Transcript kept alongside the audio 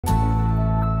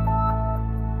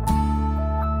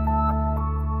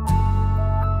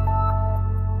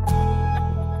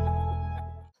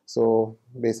So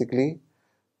basically,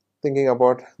 thinking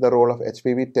about the role of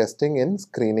HPV testing in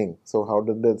screening. So how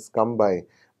did this come by?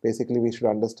 Basically, we should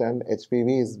understand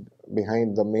HPV is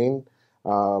behind the main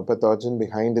pathogen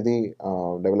behind the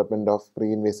development of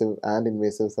pre-invasive and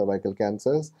invasive cervical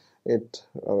cancers. It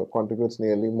contributes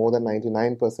nearly more than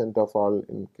 99% of all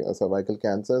cervical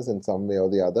cancers in some way or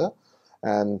the other,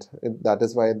 and that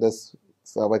is why this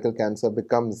cervical cancer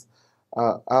becomes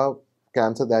a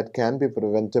cancer that can be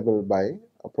preventable by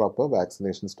a proper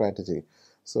vaccination strategy.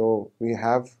 So we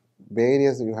have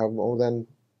you have more than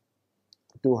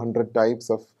 200 types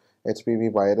of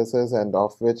HPV viruses, and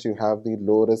of which you have the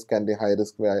low risk and the high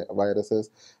risk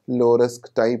viruses. Low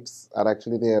risk types are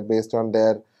actually, they are based on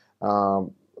their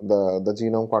the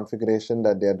genome configuration,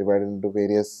 that they are divided into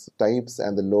various types,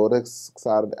 and the low risks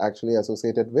are actually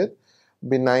associated with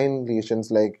benign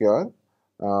lesions like your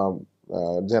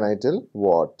genital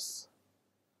warts.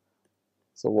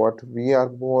 So what we are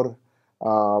more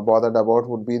bothered about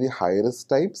would be the high risk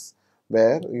types,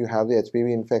 where you have the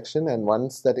HPV infection, and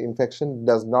once that infection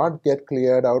does not get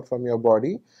cleared out from your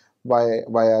body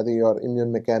via your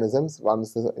immune mechanisms,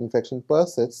 once the infection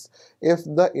persists, if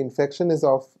the infection is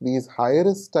of these high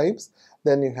risk types,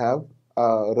 then you have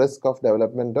a risk of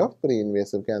development of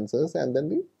pre-invasive cancers and then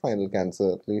the final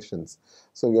cancer lesions.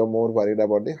 So you're more worried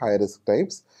about the high risk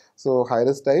types. So high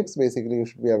risk types, basically you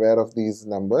should be aware of these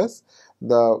numbers.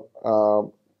 The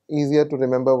easier to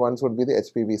remember ones would be the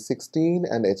HPV 16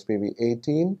 and HPV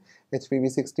 18. HPV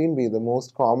 16 be the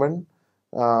most common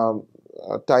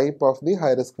type of the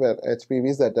high risk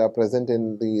HPVs that are present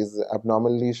in these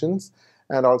abnormal lesions,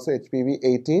 and also HPV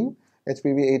 18.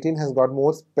 HPV 18 has got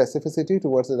more specificity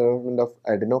towards the development of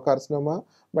adenocarcinoma,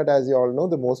 but as you all know,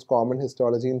 the most common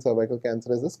histology in cervical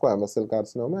cancer is the squamous cell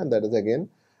carcinoma, and that is again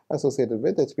associated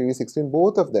with HPV 16.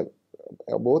 Both of them,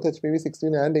 both HPV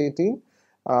 16 and 18,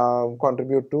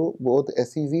 contribute to both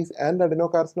SCCs and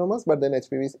adenocarcinomas, but then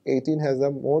HPV 18 has a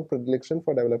more predilection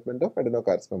for development of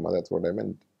adenocarcinoma. That's what I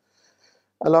meant.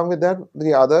 Along with that,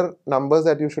 the other numbers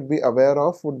that you should be aware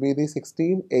of would be the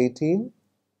 16, 18,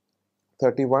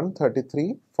 31,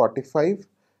 33, 45,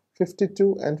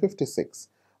 52, and 56.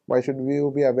 Why should we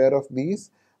be aware of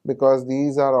these? Because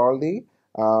these are all the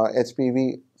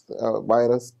HPV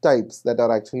virus types that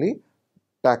are actually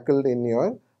tackled in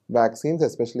your vaccines,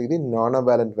 especially the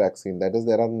non-valent vaccine. That is,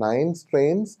 there are 9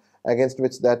 strains against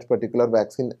which that particular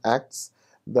vaccine acts.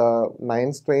 The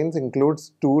 9 strains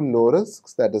includes 2 low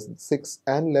risks, that is 6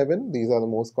 and 11. These are the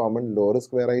most common low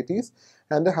risk varieties,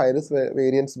 and the high risk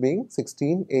variants being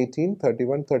 16, 18,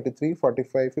 31, 33,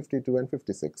 45, 52, and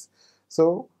 56.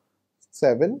 So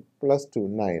 7 plus 2,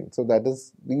 9. So that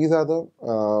is, these are the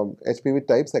HPV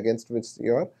types against which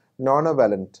your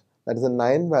non-valent, that is a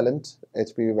 9-valent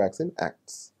HPV vaccine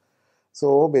acts.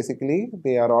 So basically,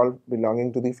 they are all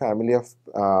belonging to the family of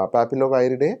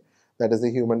papilloviridae, that is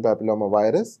the human papilloma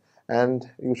virus, and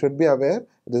you should be aware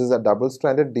this is a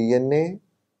double-stranded DNA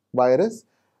virus,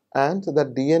 and the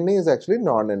DNA is actually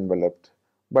non-enveloped,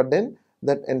 but then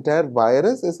that entire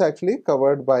virus is actually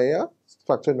covered by a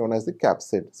structure known as the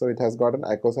capsid. So it has got an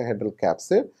icosahedral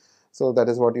capsid. So that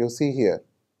is what you see here.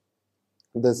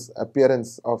 This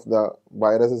appearance of the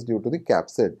virus is due to the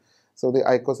capsid. So the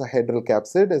icosahedral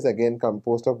capsid is again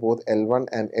composed of both L1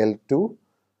 and L2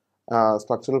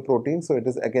 structural proteins. So it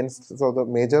is against, so the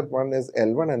major one is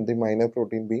L1 and the minor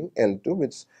protein being L2,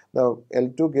 which the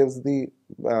L2 gives the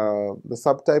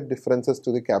subtype differences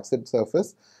to the capsid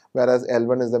surface, whereas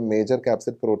L1 is the major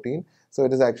capsid protein. So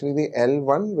it is actually the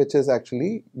L1 which is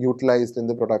actually utilized in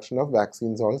the production of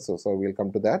vaccines also. So we'll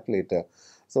come to that later.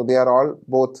 So they are all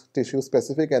both tissue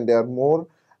specific, and they are more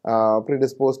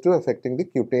predisposed to affecting the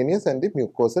cutaneous and the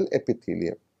mucosal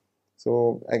epithelium.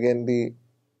 So again, the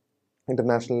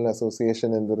International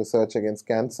Association in the Research Against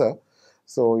Cancer,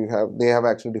 so they have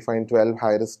actually defined 12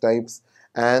 high risk types,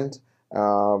 and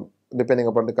depending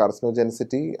upon the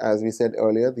carcinogenicity, as we said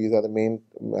earlier, these are the main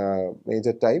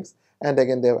major types, and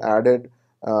again they have added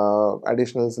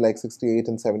additionals like 68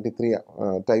 and 73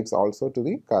 types also to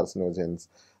the carcinogens.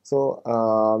 So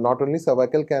not only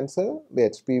cervical cancer, the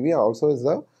HPV also is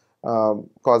a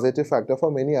causative factor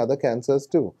for many other cancers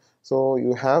too. So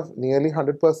you have nearly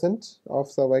 100% of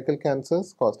cervical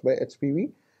cancers caused by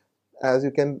HPV. As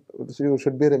you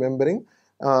should be remembering,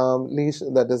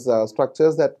 that is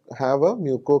structures that have a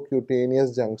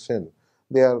mucocutaneous junction.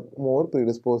 They are more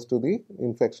predisposed to the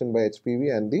infection by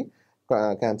HPV and the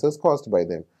cancers caused by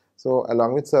them. So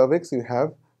along with cervix, you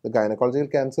have the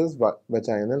gynecological cancers,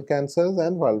 vaginal cancers,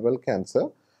 and vulval cancer.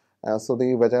 So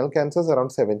the vaginal cancers, around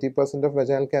 70% of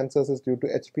vaginal cancers is due to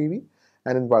HPV,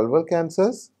 and in vulval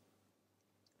cancers,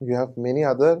 you have many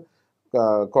other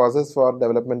causes for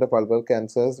development of vulval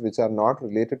cancers which are not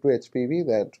related to HPV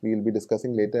that we will be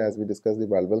discussing later as we discuss the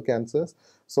vulval cancers.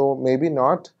 So maybe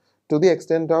not to the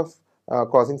extent of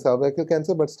causing cervical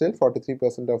cancer, but still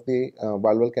 43% of the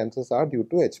vulval cancers are due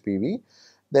to HPV.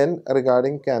 Then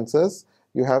regarding cancers,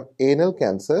 you have anal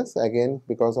cancers, again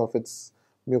because of its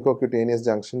mucocutaneous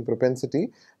junction propensity,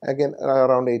 again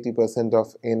around 80%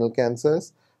 of anal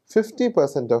cancers,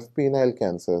 50% of penile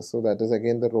cancers. So that is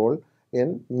again the role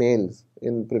in males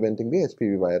in preventing the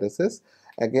HPV viruses.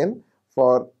 Again,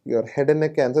 for your head and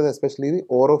neck cancers, especially the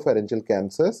oropharyngeal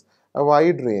cancers, a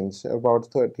wide range, about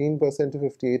 13% to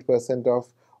 58%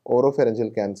 of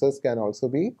oropharyngeal cancers can also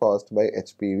be caused by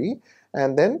HPV.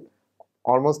 And then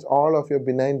almost all of your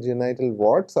benign genital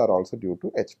warts are also due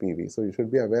to HPV. So you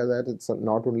should be aware that it's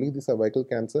not only the cervical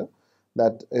cancer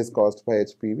that is caused by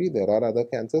HPV. There are other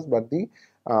cancers, but the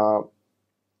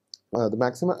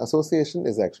maximum association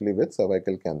is actually with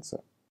cervical cancer.